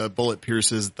 the bullet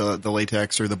pierces the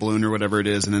latex or the balloon or whatever it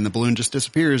is, and then the balloon just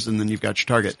disappears, and then you've got your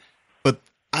target. But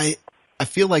I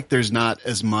feel like there's not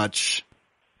as much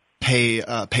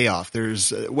payoff.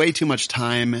 There's way too much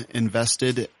time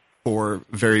invested for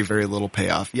very, very little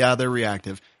payoff. Yeah, they're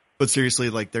reactive, but seriously,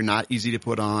 they're not easy to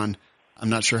put on. I'm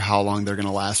not sure how long they're going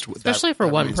to last. Especially for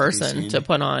one person to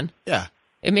put on. Yeah.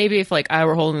 It may be if I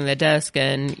were holding the disc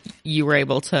and you were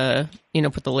able to,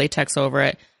 put the latex over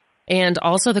it. And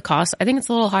also the cost, I think it's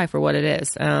a little high for what it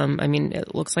is. I mean,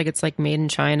 it looks like it's like made in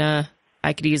China.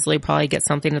 I could easily probably get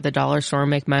something at the dollar store and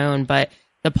make my own, but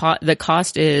the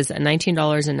cost is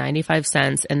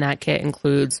 $19.95, and that kit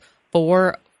includes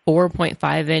 4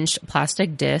 4.5-inch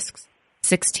plastic discs,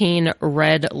 16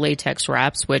 red latex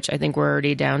wraps, which I think we're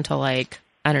already down to like,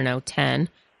 I don't know, 10,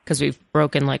 because we've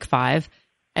broken like 5,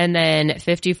 and then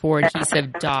 54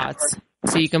 adhesive dots.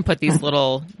 So you can put these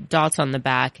little dots on the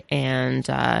back and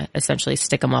essentially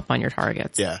stick them up on your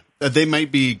targets. Yeah. They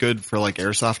might be good for like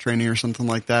airsoft training or something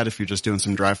like that if you're just doing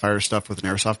some dry fire stuff with an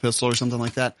airsoft pistol or something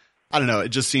like that. I don't know. It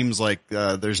just seems like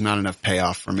there's not enough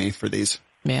payoff for me for these.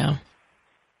 Yeah.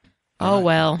 Oh,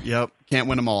 well. Yep. Can't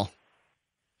win them all.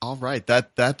 All right.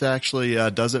 That actually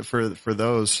does it for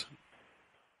those.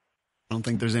 I don't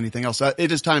think there's anything else.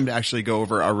 It is time to actually go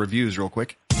over our reviews real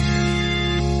quick.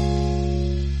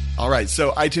 All right,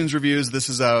 so iTunes reviews. This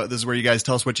is where you guys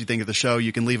tell us what you think of the show.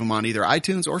 You can leave them on either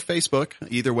iTunes or Facebook.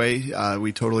 Either way,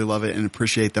 we totally love it and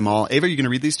appreciate them all. Ava, are you going to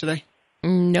read these today?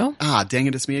 No. Ah, dang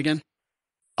it, it's me again.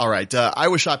 All right,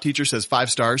 Iowa Shop Teacher says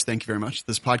 5 stars. Thank you very much.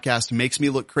 This podcast makes me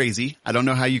look crazy. I don't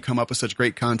know how you come up with such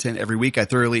great content every week. I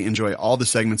thoroughly enjoy all the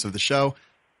segments of the show,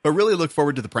 but really look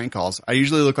forward to the prank calls. I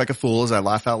usually look like a fool as I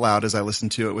laugh out loud as I listen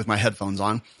to it with my headphones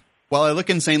on. While I look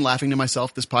insane laughing to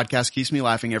myself, this podcast keeps me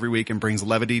laughing every week and brings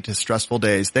levity to stressful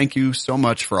days. Thank you so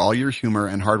much for all your humor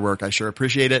and hard work. I sure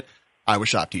appreciate it. Iowa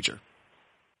Shop Teacher.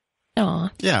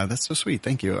 Aw. Yeah, that's so sweet.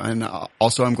 Thank you. And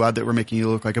also, I'm glad that we're making you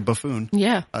look like a buffoon.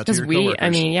 Yeah, because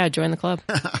join the club.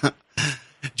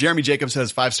 Jeremy Jacobs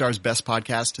says 5 stars, best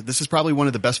podcast. This is probably one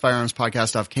of the best firearms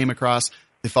podcasts I've came across.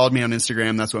 They followed me on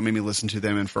Instagram. That's what made me listen to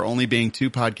them. And for only being 2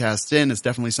 podcasts in, it's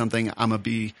definitely something I'm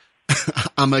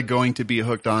going to be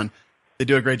hooked on. They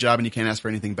do a great job and you can't ask for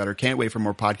anything better. Can't wait for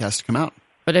more podcasts to come out.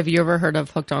 But have you ever heard of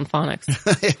Hooked on Phonics?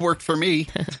 It worked for me.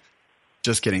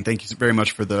 Just kidding. Thank you very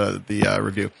much for the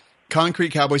review. Concrete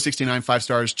Cowboy 69, 5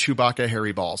 stars. Chewbacca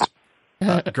hairy balls.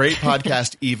 Great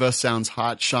podcast. Eva sounds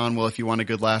hot. Sean, well, if you want a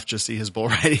good laugh, just see his bull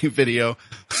riding video.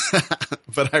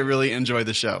 But I really enjoy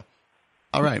the show.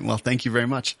 All right. Well, thank you very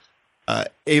much.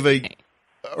 Ava,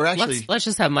 or actually, let's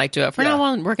just have Mike do it. For now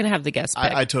on, we're going to have the guest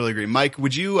pick. I totally agree. Mike,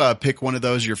 would you pick one of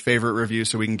those, your favorite review,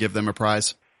 so we can give them a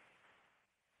prize?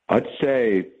 I'd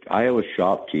say Iowa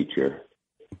Shop Teacher.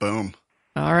 Boom.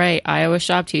 All right, Iowa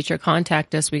Shop Teacher,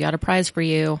 contact us. We got a prize for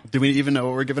you. Do we even know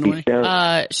what we're giving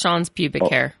away? Sean's pubic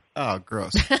hair. Oh,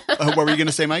 gross. What were you going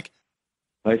to say, Mike?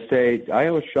 I say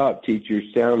Iowa Shop Teacher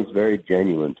sounds very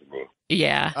genuine to me.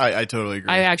 Yeah. I totally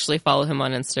agree. I actually follow him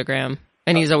on Instagram,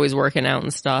 and he's always working out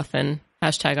and stuff, and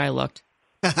hashtag I looked.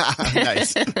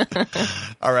 Nice.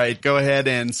 All right, go ahead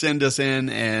and send us in,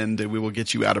 and we will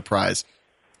get you out a prize.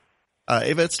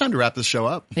 Ava, it's time to wrap this show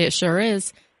up. It sure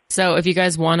is. So if you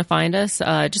guys want to find us,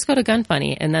 just go to Gun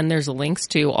Funny, and then there's links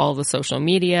to all the social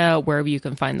media, wherever you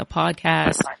can find the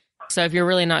podcast. So if you're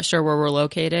really not sure where we're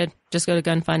located, just go to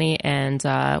Gun Funny, and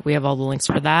we have all the links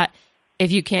for that.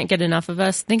 If you can't get enough of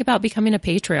us, think about becoming a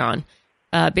Patreon.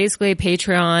 Basically,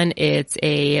 Patreon, it's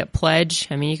a pledge.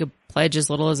 I mean, you could pledge as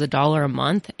little as $1 a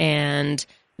month, and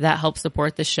that helps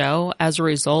support the show. As a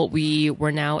result, we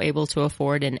were now able to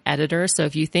afford an editor. So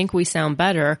if you think we sound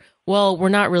better, well, we're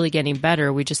not really getting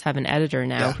better. We just have an editor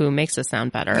now who makes us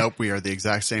sound better. Nope, we are the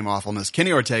exact same awfulness.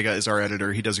 Kenny Ortega is our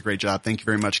editor. He does a great job. Thank you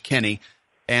very much, Kenny.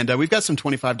 And we've got some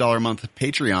 $25 a month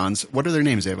Patreons. What are their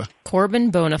names, Ava?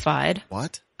 Corbin Bonafide.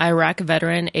 What? Iraq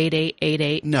Veteran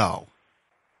 8888. No.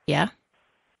 Yeah.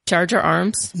 Charger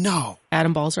Arms. No.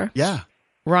 Adam Balzer. Yeah.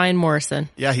 Ryan Morrison.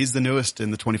 Yeah, he's the newest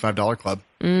in the $25 club.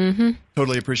 Mm-hmm.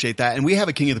 Totally appreciate that. And we have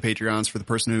a King of the Patreons for the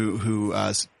person who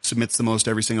submits the most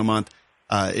every single month.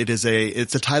 It's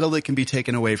a title that can be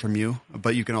taken away from you,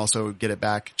 but you can also get it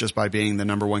back just by being the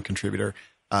number 1 contributor.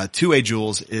 2A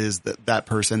Jules is that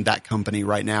person, that company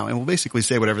right now, and will basically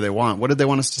say whatever they want. What did they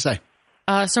want us to say?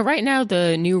 So right now,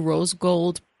 the new rose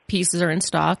gold pieces are in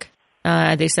stock.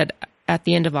 They said at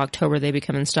the end of October they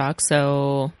become in stock,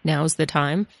 so now's the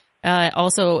time.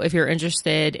 Also, if you're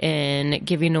interested in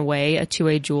giving away a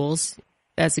 2A Jules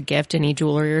as a gift, any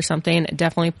jewelry or something,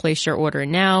 definitely place your order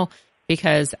now,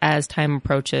 because as time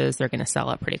approaches, they're going to sell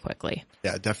out pretty quickly.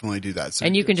 Yeah, definitely do that. So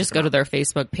and you can just go to their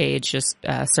Facebook page, just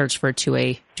search for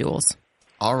 2A Jules.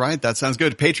 All right, that sounds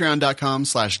good.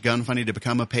 Patreon.com/gunfunny to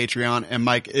become a Patreon. And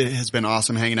Mike, it has been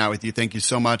awesome hanging out with you. Thank you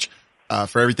so much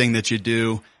for everything that you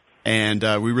do. And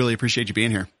we really appreciate you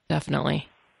being here. Definitely.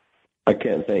 I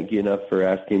can't thank you enough for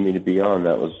asking me to be on.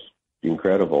 That was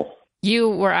incredible. You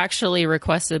were actually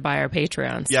requested by our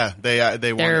Patreons. Yeah,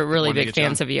 they're really big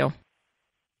fans of you.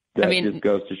 That just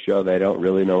goes to show they don't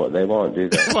really know what they want, do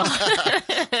they?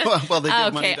 Well, they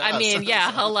give money Okay, to us. I mean,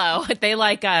 yeah, hello. They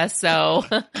like us, so,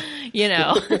 you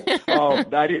know. Oh,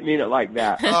 I didn't mean it like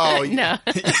that. Oh, No.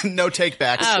 no take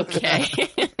backs. Okay.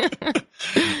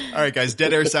 All right, guys,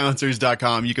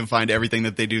 deadairsilencers.com. You can find everything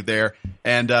that they do there.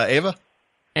 And Ava,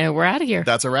 And we're out of here.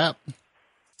 that's a wrap.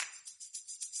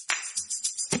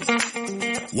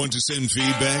 Want to send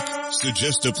feedback?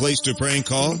 Suggest a place to prank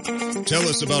call? Tell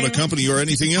us about a company or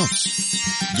anything else?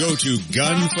 Go to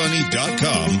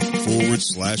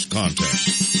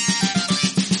gunfunny.com/contact.